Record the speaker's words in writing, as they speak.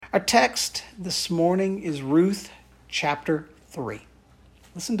Our text this morning is Ruth chapter 3.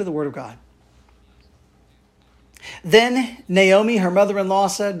 Listen to the word of God. Then Naomi, her mother-in-law,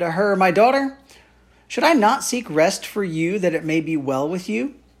 said to her, "My daughter, should I not seek rest for you that it may be well with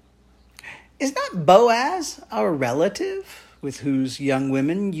you? Is not Boaz our relative with whose young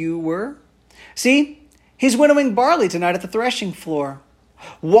women you were? See, he's winnowing barley tonight at the threshing floor.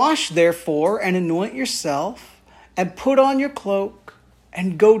 Wash therefore and anoint yourself and put on your cloak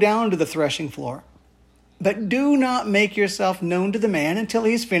and go down to the threshing floor. But do not make yourself known to the man until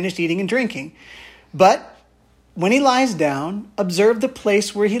he has finished eating and drinking. But when he lies down, observe the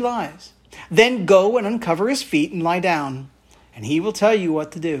place where he lies. Then go and uncover his feet and lie down, and he will tell you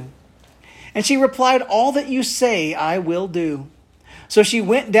what to do." And she replied, "All that you say I will do." So she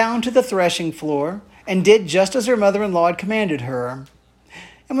went down to the threshing floor and did just as her mother-in-law had commanded her.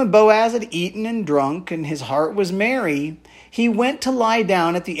 And when Boaz had eaten and drunk, and his heart was merry, he went to lie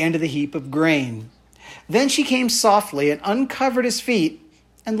down at the end of the heap of grain. Then she came softly and uncovered his feet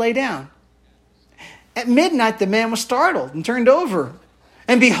and lay down. At midnight the man was startled and turned over,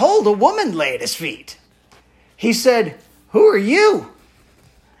 and behold, a woman lay at his feet. He said, "Who are you?"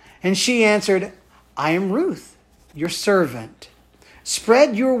 And she answered, "I am Ruth, your servant.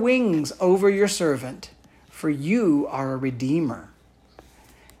 Spread your wings over your servant, for you are a redeemer."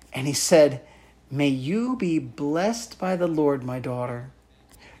 And he said, "May you be blessed by the Lord, my daughter.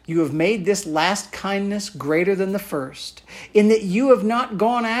 You have made this last kindness greater than the first, in that you have not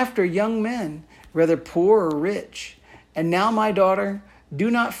gone after young men, whether poor or rich. And now, my daughter, do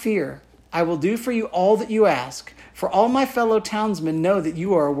not fear. I will do for you all that you ask, for all my fellow townsmen know that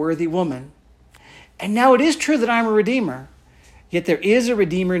you are a worthy woman. And now it is true that I am a redeemer, yet there is a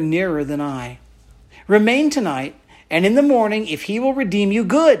redeemer nearer than I. Remain tonight, and in the morning, if he will redeem you,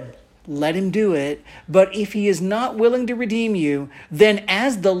 good, let him do it. But if he is not willing to redeem you, then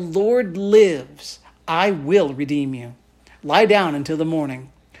as the Lord lives, I will redeem you. Lie down until the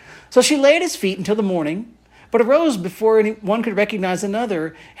morning." So she lay at his feet until the morning, but arose before anyone could recognize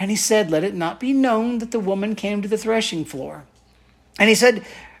another. And he said, "Let it not be known that the woman came to the threshing floor." And he said,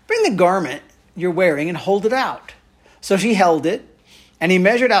 "Bring the garment you're wearing and hold it out." So she held it, and he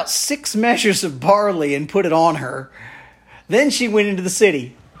measured out 6 measures of barley and put it on her. Then she went into the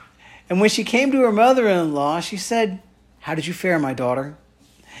city. And when she came to her mother-in-law, she said, "How did you fare, my daughter?"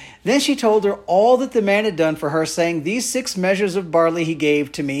 Then she told her all that the man had done for her, saying, "These 6 measures of barley he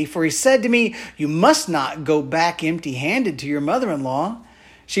gave to me, for he said to me, 'You must not go back empty-handed to your mother-in-law.'"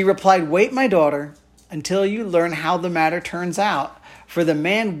 She replied, "Wait, my daughter, until you learn how the matter turns out, for the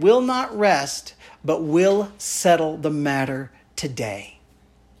man will not rest, but will settle the matter today."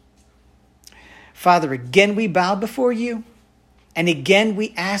 Father, again we bow before you, and again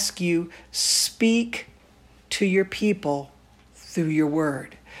we ask you, speak to your people through your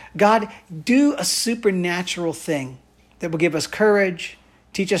word. God, do a supernatural thing that will give us courage,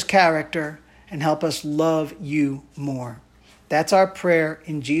 teach us character, and help us love you more. That's our prayer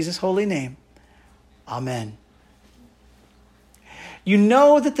in Jesus' holy name. Amen. You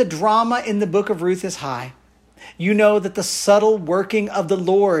know that the drama in the book of Ruth is high. You know that the subtle working of the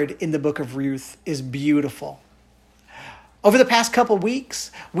Lord in the book of Ruth is beautiful. Over the past couple weeks,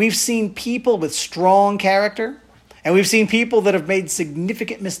 we've seen people with strong character, and we've seen people that have made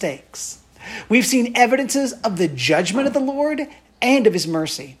significant mistakes. We've seen evidences of the judgment of the Lord and of his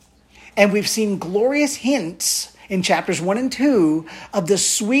mercy. And we've seen glorious hints in chapters 1 and 2 of the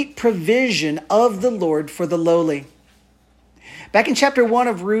sweet provision of the Lord for the lowly. Back in chapter 1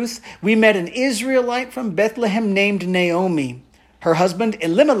 of Ruth, we met an Israelite from Bethlehem named Naomi. Her husband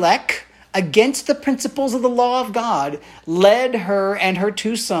Elimelech, against the principles of the law of God, led her and her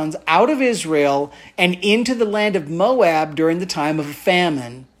 2 sons out of Israel and into the land of Moab during the time of a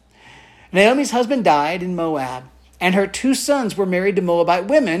famine. Naomi's husband died in Moab, and her 2 sons were married to Moabite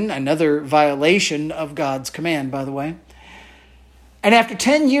women, another violation of God's command, by the way. And after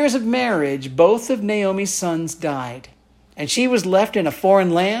 10 years of marriage, both of Naomi's sons died, and she was left in a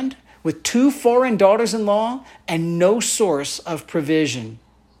foreign land with 2 foreign daughters-in-law and no source of provision.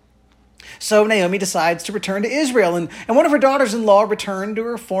 So Naomi decides to return to Israel, and one of her daughters-in-law returned to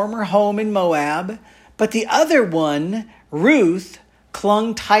her former home in Moab, but the other one, Ruth,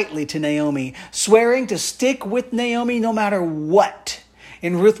 clung tightly to Naomi, swearing to stick with Naomi no matter what.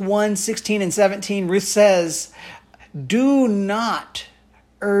 In Ruth 1, 16 and 17, Ruth says, "Do not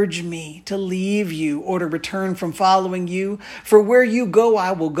urge me to leave you or to return from following you. For where you go,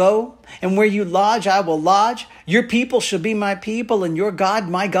 I will go, and where you lodge, I will lodge. Your people shall be my people, and your God,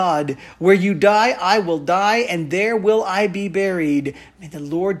 my God. Where you die, I will die, and there will I be buried. May the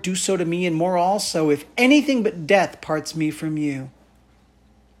Lord do so to me, and more also, if anything but death parts me from you."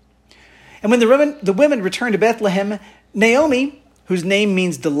 And when the women returned to Bethlehem, Naomi, whose name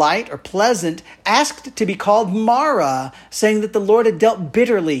means delight or pleasant, asked to be called Mara, saying that the Lord had dealt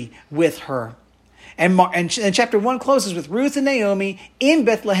bitterly with her. And chapter 1 closes with Ruth and Naomi in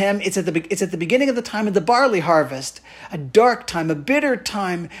Bethlehem. It's at the beginning of the time of the barley harvest, a dark time, a bitter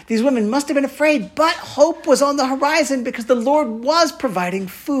time. These women must have been afraid, but hope was on the horizon because the Lord was providing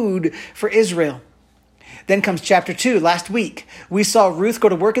food for Israel. Then comes chapter 2. Last week, we saw Ruth go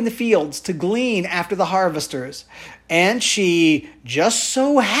to work in the fields to glean after the harvesters. And she just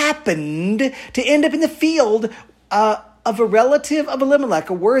so happened to end up in the field of a relative of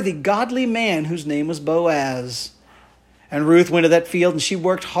Elimelech, a worthy, godly man whose name was Boaz. And Ruth went to that field and she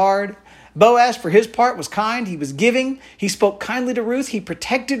worked hard. Boaz, for his part, was kind. He was giving. He spoke kindly to Ruth. He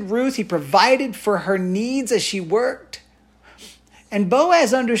protected Ruth. He provided for her needs as she worked. And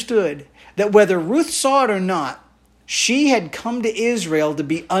Boaz understood that whether Ruth saw it or not, she had come to Israel to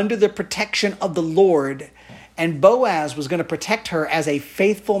be under the protection of the Lord. And Boaz was going to protect her as a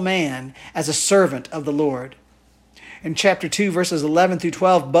faithful man, as a servant of the Lord. In chapter 2, verses 11 through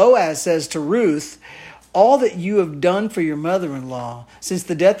 12, Boaz says to Ruth, "All that you have done for your mother-in-law since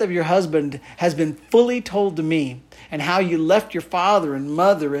the death of your husband has been fully told to me, and how you left your father and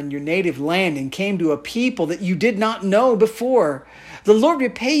mother and your native land and came to a people that you did not know before. The Lord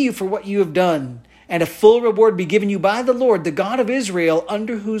repay you for what you have done, and a full reward be given you by the Lord, the God of Israel,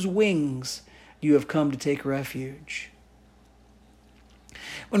 under whose wings you have come to take refuge."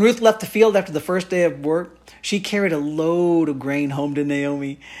 When Ruth left the field after the first day of work, she carried a load of grain home to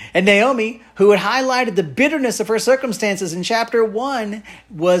Naomi. And Naomi, who had highlighted the bitterness of her circumstances in chapter 1,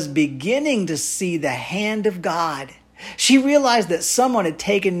 was beginning to see the hand of God. She realized that someone had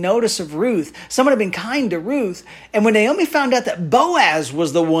taken notice of Ruth. Someone had been kind to Ruth. And when Naomi found out that Boaz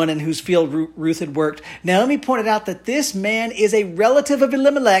was the one in whose field Ruth had worked, Naomi pointed out that this man is a relative of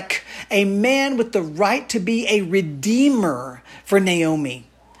Elimelech, a man with the right to be a redeemer for Naomi.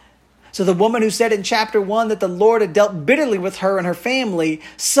 So the woman who said in chapter 1 that the Lord had dealt bitterly with her and her family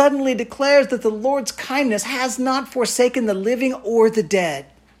suddenly declares that the Lord's kindness has not forsaken the living or the dead.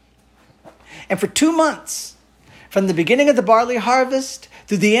 And for 2 months, from the beginning of the barley harvest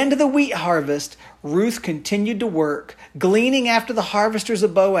through the end of the wheat harvest, Ruth continued to work, gleaning after the harvesters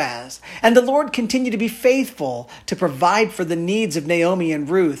of Boaz. And the Lord continued to be faithful to provide for the needs of Naomi and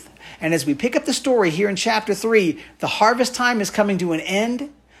Ruth. And as we pick up the story here in chapter 3, the harvest time is coming to an end.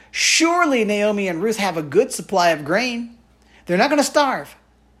 Surely Naomi and Ruth have a good supply of grain. They're not going to starve.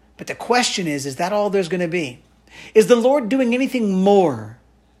 But the question is that all there's going to be? Is the Lord doing anything more?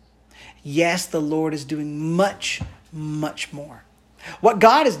 Yes, the Lord is doing much, much more. What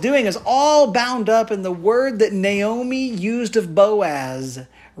God is doing is all bound up in the word that Naomi used of Boaz,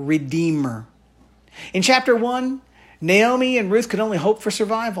 redeemer. In chapter 1, Naomi and Ruth could only hope for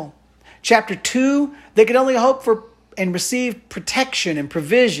survival. Chapter 2, they could only hope for and receive protection and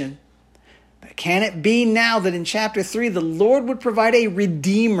provision. But can it be now that in chapter 3, the Lord would provide a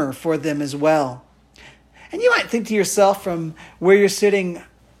redeemer for them as well? And you might think to yourself from where you're sitting,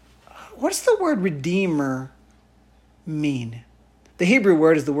 what does the word redeemer mean? The Hebrew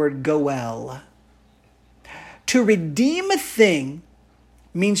word is the word goel. To redeem a thing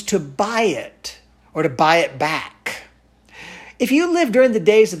means to buy it or to buy it back. If you lived during the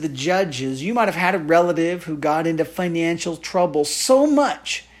days of the judges, you might have had a relative who got into financial trouble so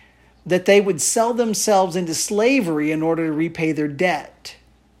much that they would sell themselves into slavery in order to repay their debt.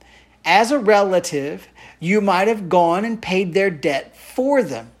 As a relative, you might have gone and paid their debt for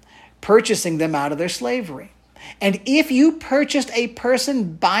them, purchasing them out of their slavery. And if you purchased a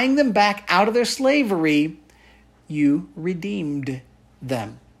person buying them back out of their slavery, you redeemed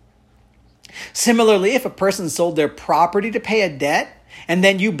them. Similarly, if a person sold their property to pay a debt, and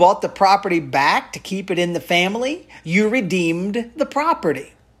then you bought the property back to keep it in the family, you redeemed the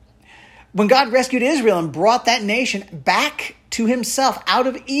property. When God rescued Israel and brought that nation back to himself out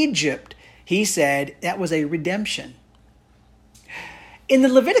of Egypt, he said that was a redemption. In the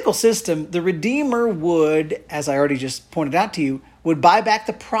Levitical system, the redeemer would, as I already just pointed out to you, would buy back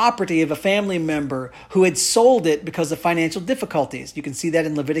the property of a family member who had sold it because of financial difficulties. You can see that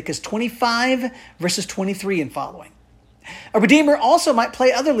in Leviticus 25, verses 23 and following. A redeemer also might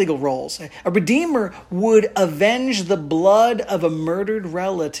play other legal roles. A redeemer would avenge the blood of a murdered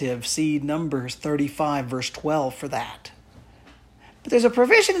relative. See Numbers 35, verse 12 for that. But there's a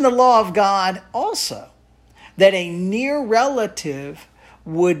provision in the law of God also that a near relative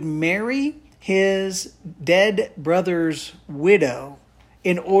would marry his dead brother's widow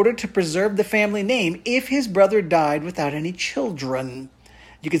in order to preserve the family name if his brother died without any children.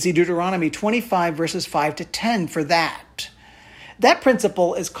 You can see Deuteronomy 25 verses 5 to 10 for that. That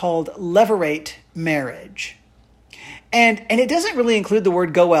principle is called levirate marriage. And it doesn't really include the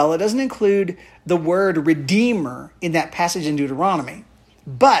word goel. It doesn't include the word redeemer in that passage in Deuteronomy.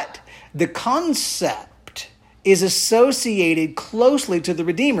 But the concept is associated closely to the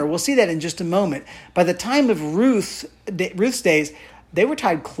redeemer. We'll see that in just a moment. By the time of Ruth's days, they were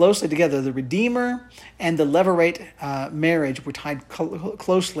tied closely together. The redeemer and the levirate marriage were tied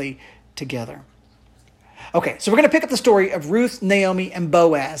closely together. Okay, so we're going to pick up the story of Ruth, Naomi, and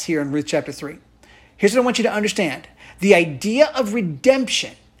Boaz here in Ruth chapter 3. Here's what I want you to understand. The idea of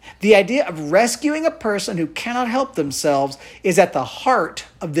redemption, the idea of rescuing a person who cannot help themselves, is at the heart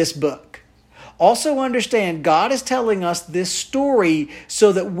of this book. Also understand, God is telling us this story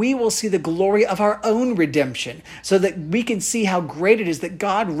so that we will see the glory of our own redemption, so that we can see how great it is that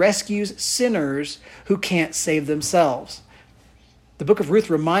God rescues sinners who can't save themselves. The book of Ruth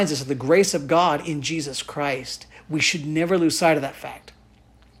reminds us of the grace of God in Jesus Christ. We should never lose sight of that fact.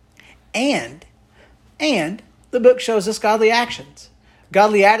 And the book shows us godly actions,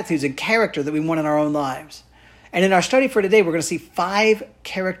 godly attitudes and character that we want in our own lives. And in our study for today, we're going to see 5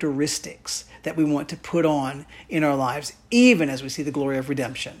 characteristics that we want to put on in our lives, even as we see the glory of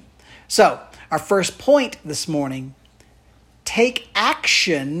redemption. So, our first point this morning, take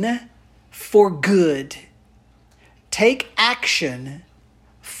action for good. Take action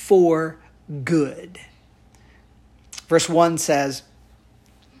for good. Verse 1 says,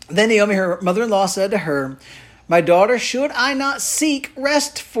 Then Naomi, her mother-in-law, said to her, My daughter, should I not seek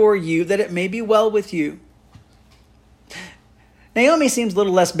rest for you, that it may be well with you? Naomi seems a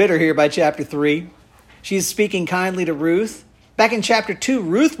little less bitter here by chapter 3. She's speaking kindly to Ruth. Back in chapter 2,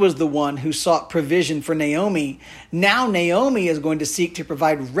 Ruth was the one who sought provision for Naomi. Now Naomi is going to seek to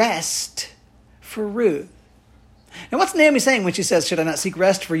provide rest for Ruth. Now, what's Naomi saying when she says, should I not seek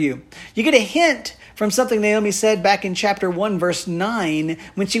rest for you? You get a hint from something Naomi said back in chapter 1, verse 9,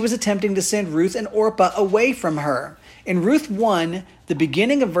 when she was attempting to send Ruth and Orpah away from her. In Ruth 1, the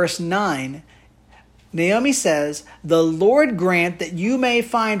beginning of verse 9, Naomi says, The Lord grant that you may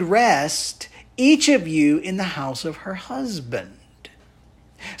find rest, each of you in the house of her husband.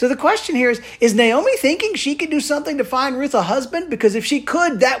 So the question here is Naomi thinking she could do something to find Ruth a husband? Because if she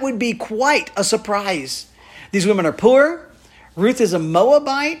could, that would be quite a surprise. These women are poor. Ruth is a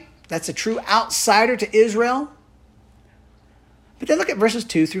Moabite. That's a true outsider to Israel. But then look at verses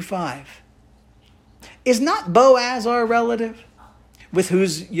 2 through 5. Is not Boaz our relative, with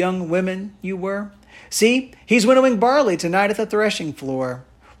whose young women you were? See, he's winnowing barley tonight at the threshing floor.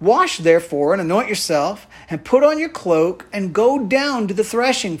 Wash, therefore, and anoint yourself, and put on your cloak, and go down to the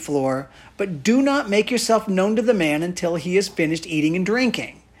threshing floor. But do not make yourself known to the man until he has finished eating and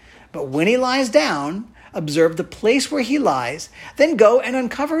drinking. But when he lies down, observe the place where he lies, then go and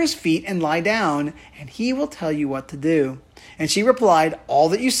uncover his feet and lie down, and he will tell you what to do. And she replied, All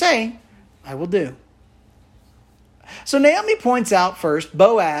that you say, I will do. So Naomi points out first,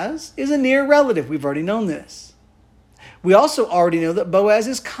 Boaz is a near relative. We've already known this. We also already know that Boaz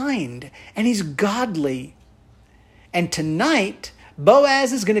is kind and he's godly. And tonight,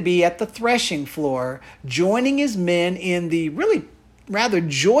 Boaz is going to be at the threshing floor, joining his men in the really rather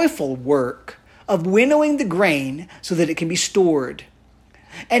joyful work of winnowing the grain so that it can be stored.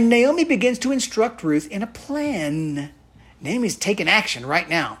 And Naomi begins to instruct Ruth in a plan. Naomi's taking action right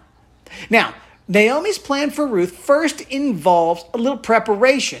now. Now, Naomi's plan for Ruth first involves a little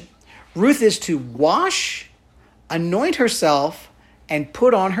preparation. Ruth is to wash, anoint herself, and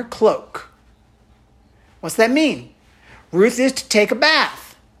put on her cloak. What's that mean? Ruth is to take a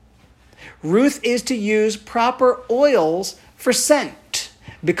bath. Ruth is to use proper oils for scent,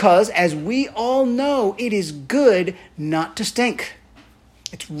 because as we all know, it is good not to stink.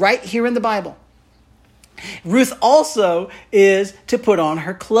 It's right here in the Bible. Ruth also is to put on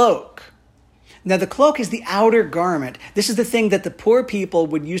her cloak. Now, the cloak is the outer garment. This is the thing that the poor people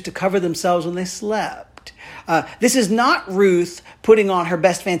would use to cover themselves when they slept. This is not Ruth putting on her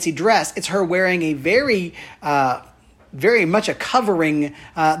best fancy dress. It's her wearing a very much a covering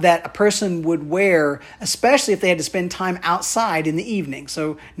that a person would wear, especially if they had to spend time outside in the evening.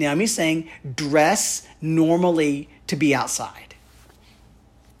 So Naomi's saying, dress normally to be outside.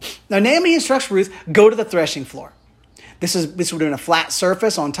 Now, Naomi instructs Ruth, go to the threshing floor. This would have been a flat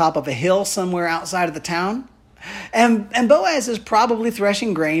surface on top of a hill somewhere outside of the town. And Boaz is probably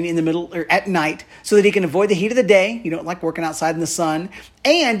threshing grain in the middle or at night so that he can avoid the heat of the day. You don't like working outside in the sun.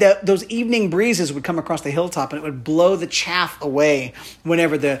 And those evening breezes would come across the hilltop and it would blow the chaff away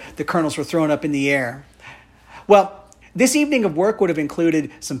whenever the kernels were thrown up in the air. Well, This evening of work would have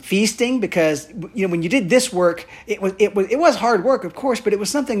included some feasting because, when you did this work, it was hard work, of course, but it was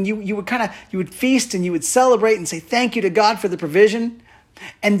something you would feast and you would celebrate and say thank you to God for the provision.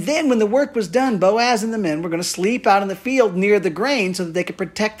 And then when the work was done, Boaz and the men were going to sleep out in the field near the grain so that they could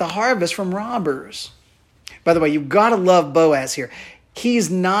protect the harvest from robbers. By the way, you've got to love Boaz here. He's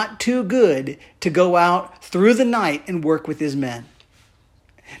not too good to go out through the night and work with his men.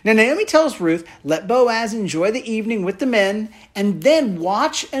 Now Naomi tells Ruth, let Boaz enjoy the evening with the men, and then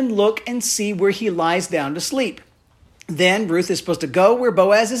watch and look and see where he lies down to sleep. Then Ruth is supposed to go where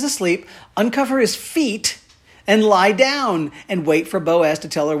Boaz is asleep, uncover his feet, and lie down and wait for Boaz to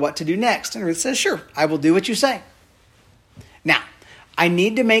tell her what to do next. And Ruth says, sure, I will do what you say. Now, I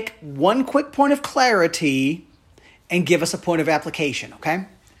need to make one quick point of clarity and give us a point of application, okay?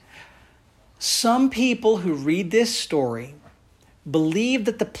 Some people who read this story believe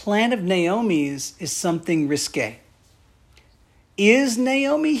that the plan of Naomi's is something risque. Is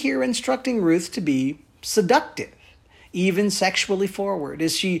Naomi here instructing Ruth to be seductive, even sexually forward?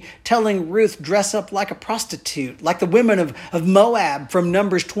 Is she telling Ruth dress up like a prostitute, like the women of Moab from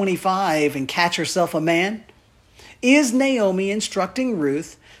Numbers 25 and catch herself a man? Is Naomi instructing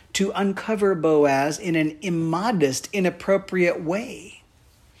Ruth to uncover Boaz in an immodest, inappropriate way?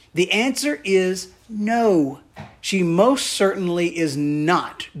 The answer is no. She most certainly is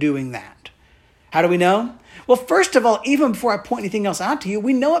not doing that. How do we know? Well, first of all, even before I point anything else out to you,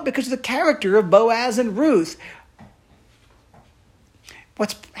 we know it because of the character of Boaz and Ruth.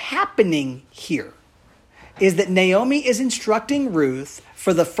 What's happening here is that Naomi is instructing Ruth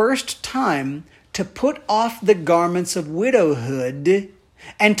for the first time to put off the garments of widowhood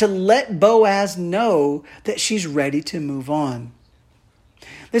and to let Boaz know that she's ready to move on.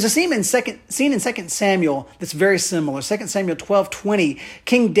 There's a scene in 2 Samuel that's very similar. 2 Samuel 12:20.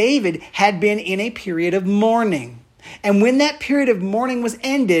 King David had been in a period of mourning. And when that period of mourning was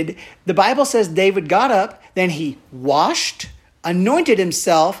ended, the Bible says David got up, then he washed, anointed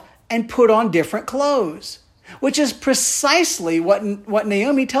himself, and put on different clothes, which is precisely what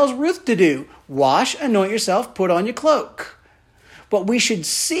Naomi tells Ruth to do. Wash, anoint yourself, put on your cloak. What we should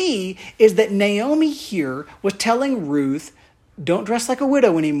see is that Naomi here was telling Ruth, don't dress like a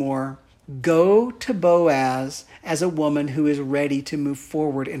widow anymore. Go to Boaz as a woman who is ready to move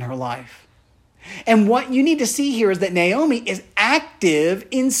forward in her life. And what you need to see here is that Naomi is active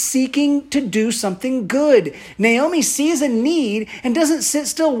in seeking to do something good. Naomi sees a need and doesn't sit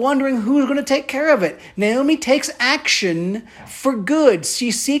still wondering who's going to take care of it. Naomi takes action for good.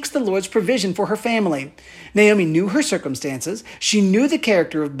 She seeks the Lord's provision for her family. Naomi knew her circumstances. She knew the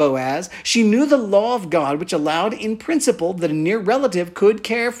character of Boaz. She knew the law of God, which allowed in principle that a near relative could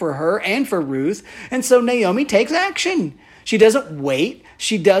care for her and for Ruth. And so Naomi takes action. She doesn't wait.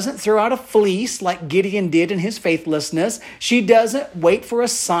 She doesn't throw out a fleece like Gideon did in his faithlessness. She doesn't wait for a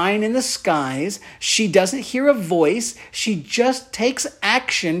sign in the skies. She doesn't hear a voice. She just takes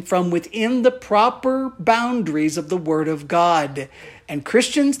action from within the proper boundaries of the Word of God. And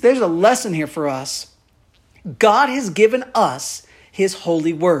Christians, there's a lesson here for us. God has given us His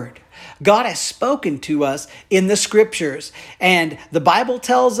holy word. God has spoken to us in the scriptures. And the Bible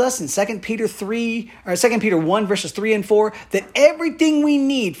tells us in 2 Peter 1 verses 3 and 4 that everything we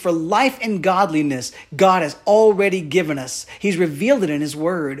need for life and godliness, God has already given us. He's revealed it in His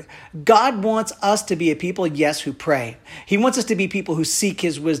word. God wants us to be a people, yes, who pray. He wants us to be people who seek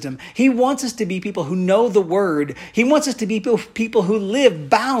His wisdom. He wants us to be people who know the word. He wants us to be people who live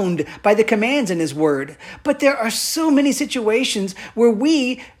bound by the commands in His word. But there are so many situations where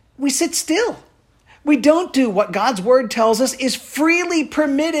we sit still. We don't do what God's word tells us is freely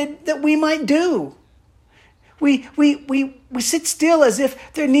permitted that we might do. We sit still as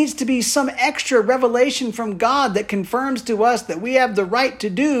if there needs to be some extra revelation from God that confirms to us that we have the right to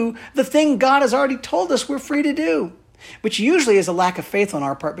do the thing God has already told us we're free to do, which usually is a lack of faith on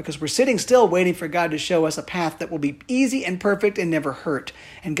our part because we're sitting still waiting for God to show us a path that will be easy and perfect and never hurt.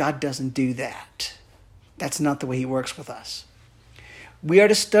 And God doesn't do that. That's not the way He works with us. We are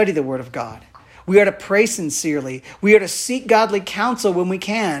to study the Word of God. We are to pray sincerely. We are to seek godly counsel when we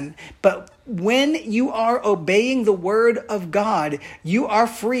can. But when you are obeying the Word of God, you are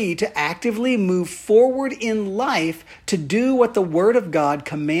free to actively move forward in life to do what the Word of God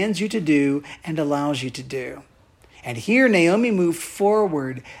commands you to do and allows you to do. And here Naomi moved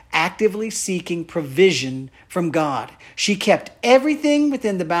forward, actively seeking provision from God. She kept everything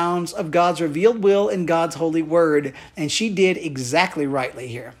within the bounds of God's revealed will and God's holy word, and she did exactly rightly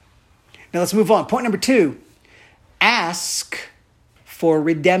here. Now let's move on. Point number 2, ask for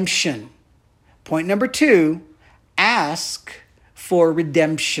redemption. Point number 2, ask for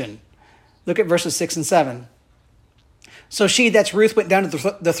redemption. Look at verses 6 and 7. So she, that's Ruth, went down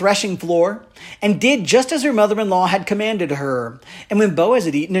to the threshing floor and did just as her mother-in-law had commanded her. And when Boaz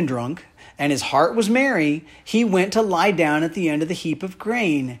had eaten and drunk, and his heart was merry, he went to lie down at the end of the heap of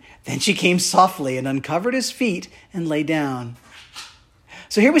grain. Then she came softly and uncovered his feet and lay down.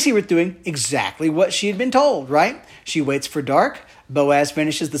 So here we see Ruth doing exactly what she had been told, right? She waits for dark. Boaz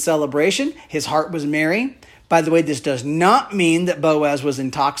finishes the celebration. His heart was merry. By the way, this does not mean that Boaz was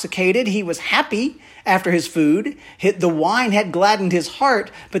intoxicated. He was happy after his food. The wine had gladdened his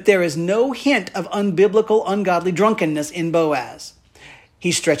heart, but there is no hint of unbiblical, ungodly drunkenness in Boaz.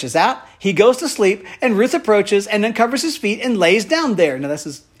 He stretches out, he goes to sleep, and Ruth approaches and uncovers his feet and lays down there. Now, this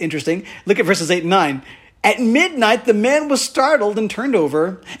is interesting. Look at verses 8 and 9. At midnight, the man was startled and turned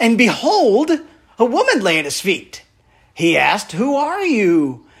over, and behold, a woman lay at his feet. He asked, "Who are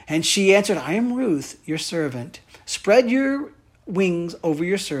you?" And she answered, "I am Ruth, your servant. Spread your wings over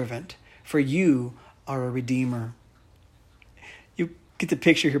your servant, for you are a redeemer." You get the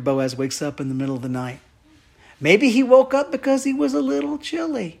picture here. Boaz wakes up in the middle of the night. Maybe he woke up because he was a little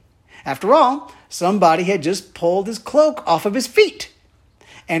chilly. After all, somebody had just pulled his cloak off of his feet.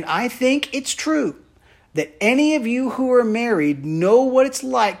 And I think it's true that any of you who are married know what it's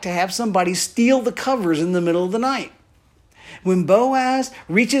like to have somebody steal the covers in the middle of the night. When Boaz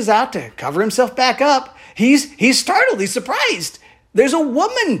reaches out to cover himself back up, he's startled, he's surprised. There's a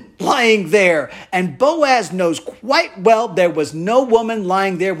woman lying there. And Boaz knows quite well there was no woman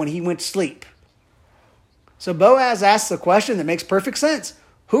lying there when he went to sleep. So Boaz asks a question that makes perfect sense.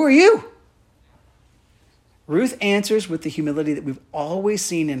 Who are you? Ruth answers with the humility that we've always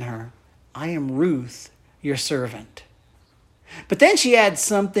seen in her. I am Ruth, your servant. But then she adds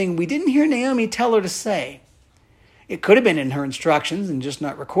something we didn't hear Naomi tell her to say. It could have been in her instructions and just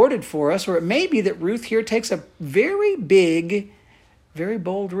not recorded for us, or it may be that Ruth here takes a very big, very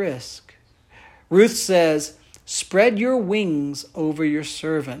bold risk. Ruth says, "Spread your wings over your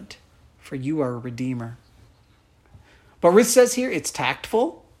servant, for you are a redeemer." But Ruth says here it's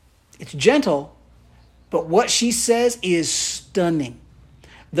tactful, it's gentle, but what she says is stunning.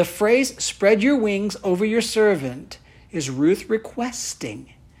 The phrase, "spread your wings over your servant," is Ruth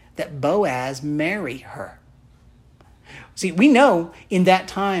requesting that Boaz marry her. See, we know in that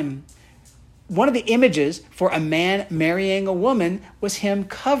time, one of the images for a man marrying a woman was him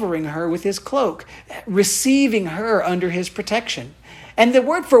covering her with his cloak, receiving her under his protection. And the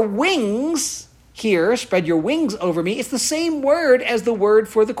word for wings here, "spread your wings over me," it's the same word as the word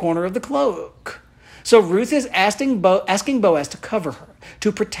for the corner of the cloak. So Ruth is asking Boaz to cover her,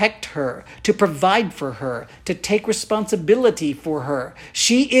 to protect her, to provide for her, to take responsibility for her.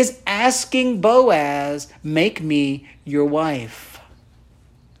 She is asking Boaz, "Make me your wife."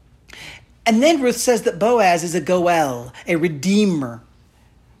 And then Ruth says that Boaz is a goel, a redeemer.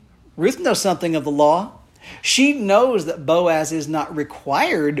 Ruth knows something of the law. She knows that Boaz is not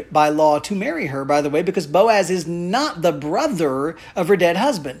required by law to marry her, by the way, because Boaz is not the brother of her dead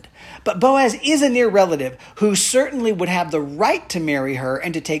husband. But Boaz is a near relative who certainly would have the right to marry her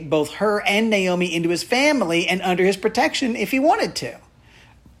and to take both her and Naomi into his family and under his protection if he wanted to.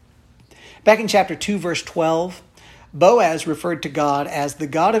 Back in chapter 2, verse 12, Boaz referred to God as the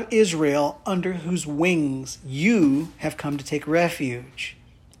God of Israel under whose wings you have come to take refuge.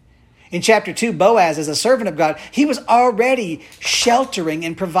 In chapter 2, Boaz, as a servant of God, he was already sheltering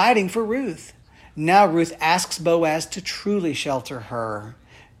and providing for Ruth. Now Ruth asks Boaz to truly shelter her,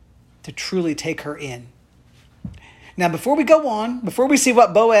 to truly take her in. Now, before we go on, before we see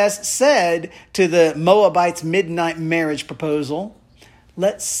what Boaz said to the Moabites' midnight marriage proposal,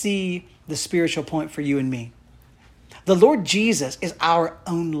 let's see the spiritual point for you and me. The Lord Jesus is our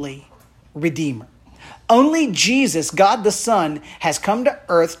only Redeemer. Only Jesus, God the Son, has come to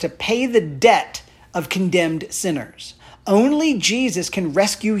earth to pay the debt of condemned sinners. Only Jesus can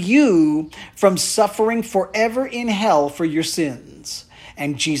rescue you from suffering forever in hell for your sins.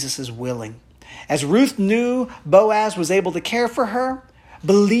 And Jesus is willing. As Ruth knew Boaz was able to care for her,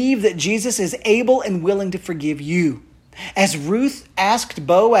 believe that Jesus is able and willing to forgive you. As Ruth asked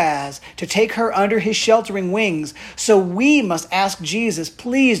Boaz to take her under his sheltering wings, so we must ask Jesus,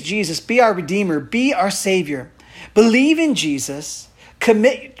 "Please, Jesus, be our Redeemer, be our Savior." Believe in Jesus,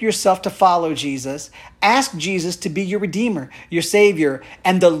 commit yourself to follow Jesus, ask Jesus to be your Redeemer, your Savior,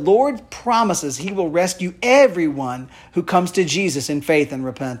 and the Lord promises he will rescue everyone who comes to Jesus in faith and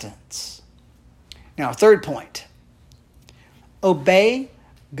repentance. Now, third point, obey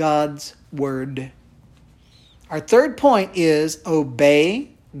God's word. Our third point is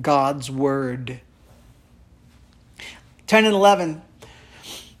obey God's word. 10 and 11.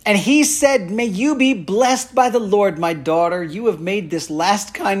 And he said, may you be blessed by the Lord, my daughter. You have made this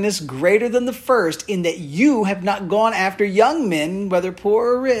last kindness greater than the first, in that you have not gone after young men, whether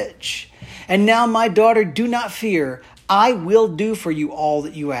poor or rich. And now, my daughter, do not fear. I will do for you all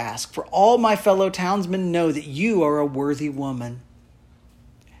that you ask. For all my fellow townsmen know that you are a worthy woman.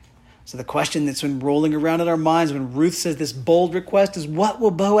 So the question that's been rolling around in our minds when Ruth says this bold request is, what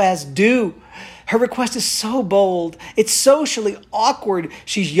will Boaz do? Her request is so bold. It's socially awkward.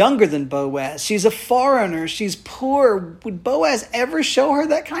 She's younger than Boaz. She's a foreigner. She's poor. Would Boaz ever show her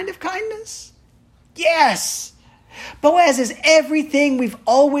that kind of kindness? Yes. Boaz is everything we've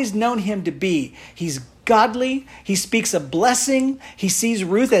always known him to be. He's godly. He speaks a blessing. He sees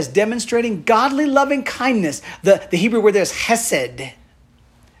Ruth as demonstrating godly loving kindness. The Hebrew word there is hesed.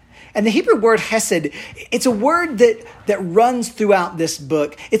 And the Hebrew word hesed, it's a word that runs throughout this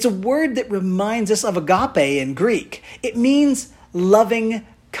book. It's a word that reminds us of agape in Greek. It means loving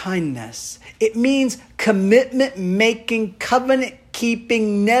kindness. It means commitment-making,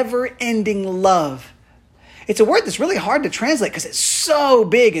 covenant-keeping, never-ending love. It's a word that's really hard to translate because it's so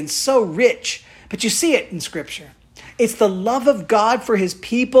big and so rich, but you see it in Scripture. It's the love of God for his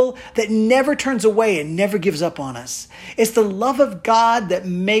people that never turns away and never gives up on us. It's the love of God that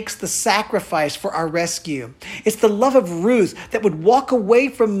makes the sacrifice for our rescue. It's the love of Ruth that would walk away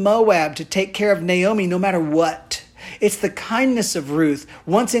from Moab to take care of Naomi no matter what. It's the kindness of Ruth,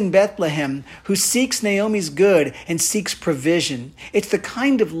 once in Bethlehem, who seeks Naomi's good and seeks provision. It's the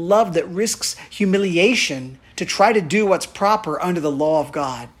kind of love that risks humiliation to try to do what's proper under the law of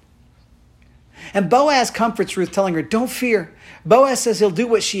God. And Boaz comforts Ruth, telling her, don't fear. Boaz says he'll do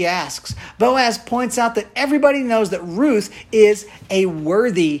what she asks. Boaz points out that everybody knows that Ruth is a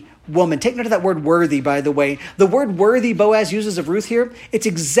worthy woman. Take note of that word worthy, by the way. The word worthy Boaz uses of Ruth here, it's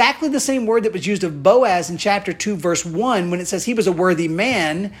exactly the same word that was used of Boaz in chapter 2, verse 1, when it says he was a worthy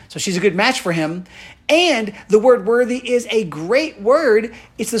man, so she's a good match for him. And the word worthy is a great word.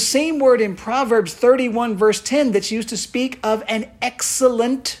 It's the same word in Proverbs 31, verse 10, that's used to speak of an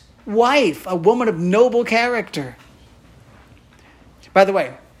excellent wife, a woman of noble character. By the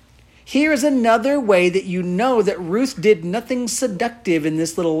way, here is another way that you know that Ruth did nothing seductive in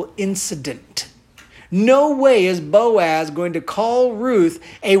this little incident. No way is Boaz going to call Ruth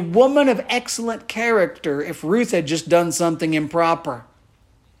a woman of excellent character if Ruth had just done something improper.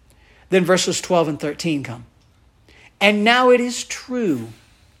 Then verses 12 and 13 come. And now it is true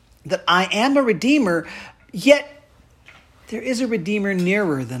that I am a redeemer, yet there is a redeemer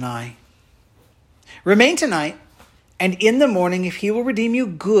nearer than I. Remain tonight, and in the morning, if he will redeem you,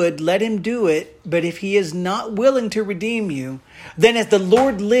 good, let him do it. But if he is not willing to redeem you, then as the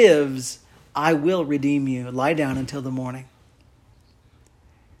Lord lives, I will redeem you. Lie down until the morning.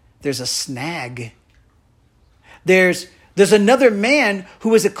 There's a snag. There's another man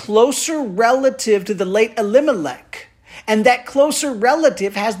who is a closer relative to the late Elimelech. And that closer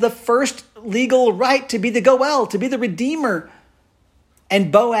relative has the first legal right to be the Goel, to be the redeemer.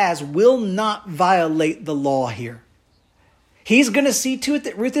 And Boaz will not violate the law here. He's going to see to it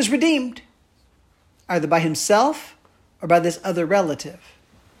that Ruth is redeemed, either by himself or by this other relative.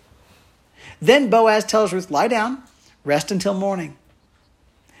 Then Boaz tells Ruth, lie down, rest until morning.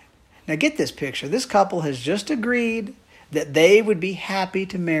 Now get this picture. This couple has just agreed that they would be happy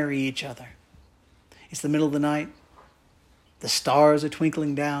to marry each other. It's the middle of the night. The stars are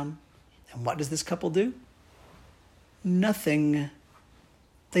twinkling down. And what does this couple do? Nothing.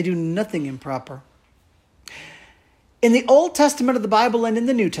 They do nothing improper. In the Old Testament of the Bible and in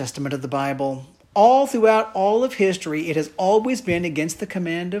the New Testament of the Bible, all throughout all of history, it has always been against the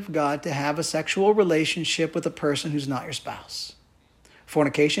command of God to have a sexual relationship with a person who's not your spouse.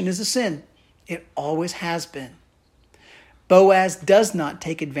 Fornication is a sin. It always has been. Boaz does not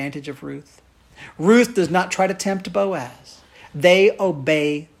take advantage of Ruth. Ruth does not try to tempt Boaz. They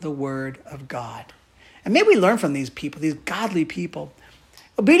obey the word of God. And may we learn from these people, these godly people.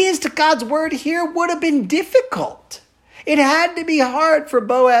 Obedience to God's word here would have been difficult. It had to be hard for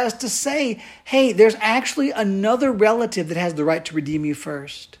Boaz to say, hey, there's actually another relative that has the right to redeem you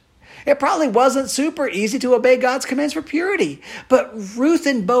first. It probably wasn't super easy to obey God's commands for purity. But Ruth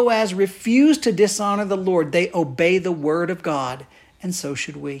and Boaz refused to dishonor the Lord. They obey the word of God, and so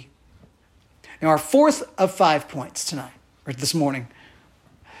should we. Now, our fourth of 5 points tonight, or this morning.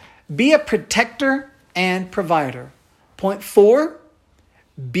 Be a protector and provider. Point 4,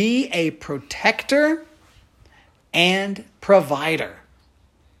 be a protector and provider.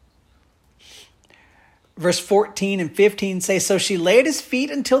 Verse 14 and 15 say, so she lay at his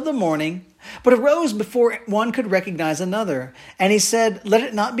feet until the morning, but arose before one could recognize another. And he said, let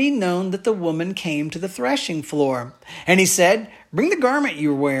it not be known that the woman came to the threshing floor. And he said, Bring the garment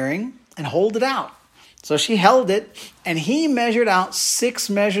you're wearing and hold it out. So she held it, and he measured out 6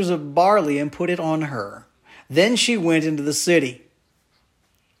 measures of barley and put it on her. Then she went into the city.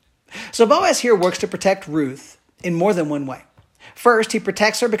 So Boaz here works to protect Ruth in more than one way. First, he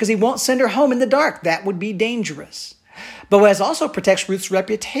protects her because he won't send her home in the dark. That would be dangerous. Boaz also protects Ruth's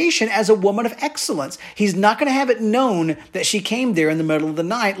reputation as a woman of excellence. He's not going to have it known that she came there in the middle of the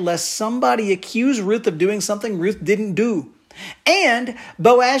night, lest somebody accuse Ruth of doing something Ruth didn't do. And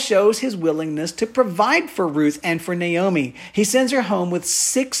Boaz shows his willingness to provide for Ruth and for Naomi. He sends her home with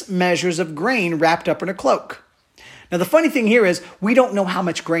 6 measures of grain wrapped up in a cloak. Now, the funny thing here is we don't know how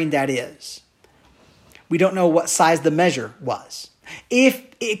much grain that is. We don't know what size the measure was. If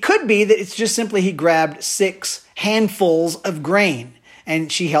it could be that it's just simply he grabbed 6 handfuls of grain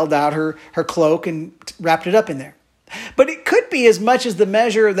and she held out her cloak and wrapped it up in there. But it could be as much as the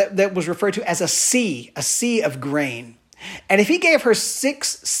measure that was referred to as a sea of grain. And if he gave her 6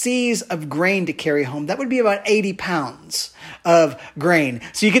 seas of grain to carry home, that would be about 80 pounds of grain.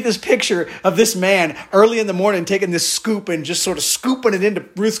 So you get this picture of this man early in the morning taking this scoop and just sort of scooping it into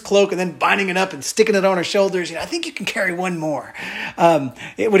Ruth's cloak and then binding it up and sticking it on her shoulders. I think you can carry one more.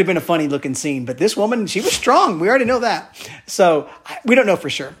 It would have been a funny looking scene. But this woman, she was strong. We already know that. So we don't know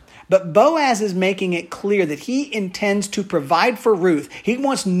for sure. But Boaz is making it clear that he intends to provide for Ruth. He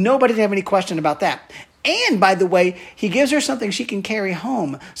wants nobody to have any question about that. And, by the way, he gives her something she can carry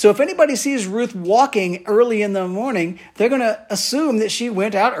home. So if anybody sees Ruth walking early in the morning, they're going to assume that she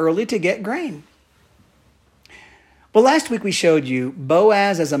went out early to get grain. Well, last week we showed you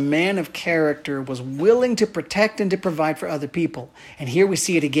Boaz, as a man of character, was willing to protect and to provide for other people. And here we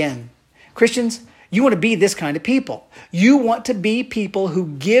see it again. Christians, you want to be this kind of people. You want to be people who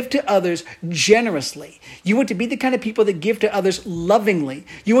give to others generously. You want to be the kind of people that give to others lovingly.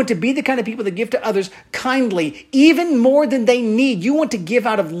 You want to be the kind of people that give to others kindly, even more than they need. You want to give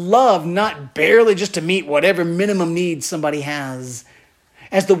out of love, not barely just to meet whatever minimum needs somebody has.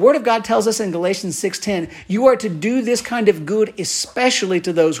 As the Word of God tells us in Galatians 6:10, you are to do this kind of good, especially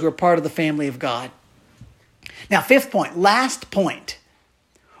to those who are part of the family of God. Now, 5th point, last point.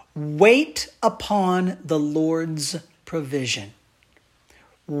 Wait upon the Lord's provision.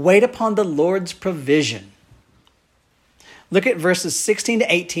 Wait upon the Lord's provision. Look at verses 16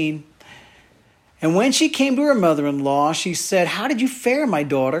 to 18. And when she came to her mother-in-law, she said, "How did you fare, my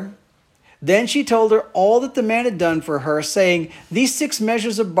daughter?" Then she told her all that the man had done for her, saying, "These 6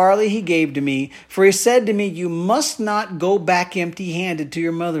 measures of barley he gave to me, for he said to me, 'You must not go back empty-handed to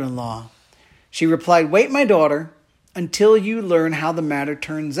your mother-in-law.' She replied, 'Wait, my daughter, until you learn how the matter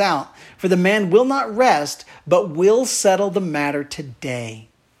turns out. For the man will not rest, but will settle the matter today.'"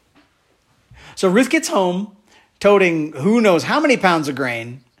 So Ruth gets home, toting who knows how many pounds of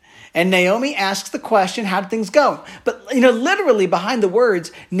grain, and Naomi asks the question, how did things go? But, literally behind the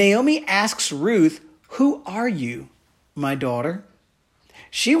words, Naomi asks Ruth, "Who are you, my daughter?"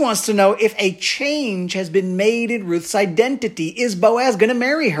 She wants to know if a change has been made in Ruth's identity. Is Boaz going to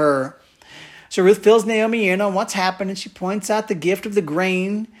marry her? So Ruth fills Naomi in on what's happened, and she points out the gift of the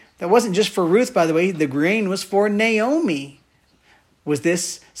grain. That wasn't just for Ruth, by the way. The grain was for Naomi. Was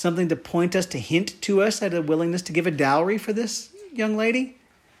this something to point us, to hint to us at a willingness to give a dowry for this young lady?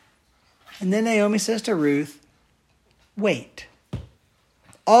 And then Naomi says to Ruth, "Wait.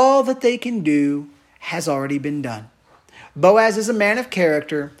 All that they can do has already been done. Boaz is a man of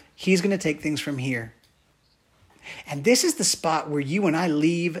character. He's going to take things from here." And this is the spot where you and I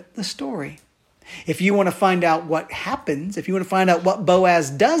leave the story. If you want to find out what happens, if you want to find out what Boaz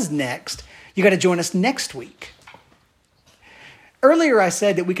does next, you got to join us next week. Earlier I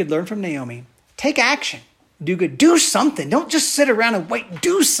said that we could learn from Naomi. Take action. Do good. Do something. Don't just sit around and wait.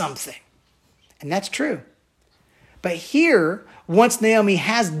 Do something. And that's true. But here, once Naomi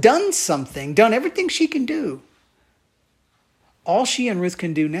has done something, done everything she can do, all she and Ruth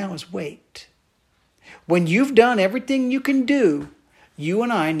can do now is wait. When you've done everything you can do, you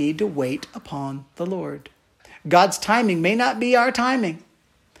and I need to wait upon the Lord. God's timing may not be our timing,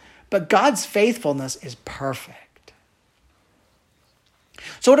 but God's faithfulness is perfect.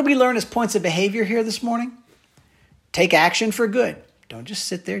 So what did we learn as points of behavior here this morning? Take action for good. Don't just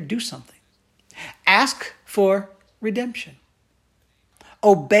sit there, do something. Ask for redemption.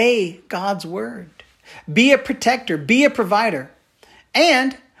 Obey God's word. Be a protector, be a provider,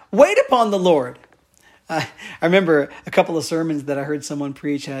 and wait upon the Lord. I remember a couple of sermons that I heard someone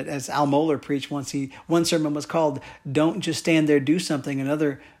preach, as Al Mohler preached once. One sermon was called "Don't Just Stand There, Do Something."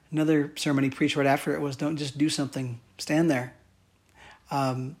 Another sermon he preached right after it was "Don't Just do something, stand there."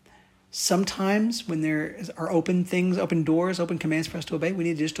 Sometimes when there are open things, open doors, open commands for us to obey, we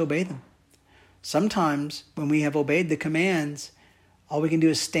need to just obey them. Sometimes when we have obeyed the commands All we can do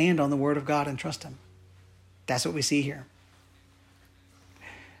is stand on the word of God and trust him. That's what we see here.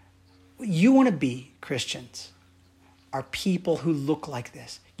 You want to be, Christians, are people who look like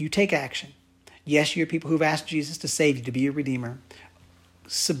this. You take action. Yes, you're people who've asked Jesus to save you, to be your redeemer.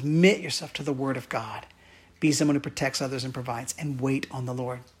 Submit yourself to the word of God. Be someone who protects others and provides, and wait on the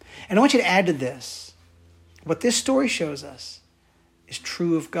Lord. And I want you to add to this, what this story shows us is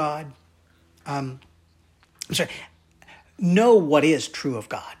true of God. Know what is true of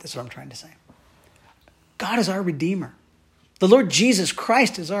God. That's what I'm trying to say. God is our Redeemer. The Lord Jesus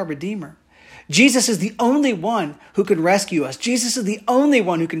Christ is our Redeemer. Jesus is the only one who can rescue us. Jesus is the only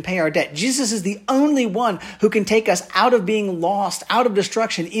one who can pay our debt. Jesus is the only one who can take us out of being lost, out of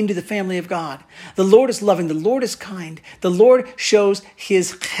destruction, into the family of God. The Lord is loving. The Lord is kind. The Lord shows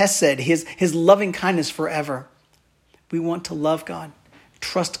his chesed, his loving kindness forever. We want to love God,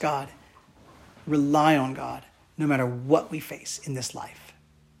 trust God, rely on God, no matter what we face in this life.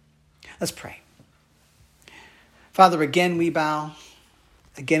 Let's pray. Father, again we bow.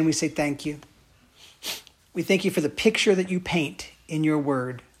 Again we say thank you. We thank you for the picture that you paint in your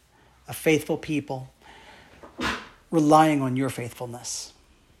word of faithful people relying on your faithfulness.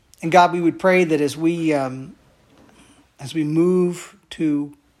 And God, we would pray that as we move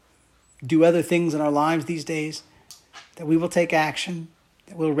to do other things in our lives these days, that we will take action,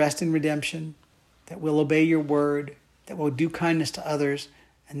 that we'll rest in redemption, that we'll obey your word, that we'll do kindness to others,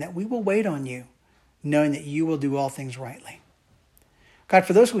 and that we will wait on you, knowing that you will do all things rightly. God,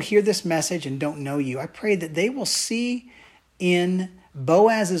 for those who hear this message and don't know you, I pray that they will see in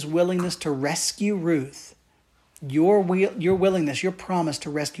Boaz's willingness to rescue Ruth, your willingness, your promise to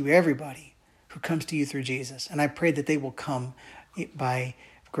rescue everybody who comes to you through Jesus. And I pray that they will come by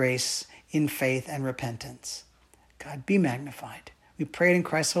grace, in faith and repentance. God, be magnified. We pray it in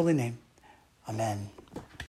Christ's holy name. Amen.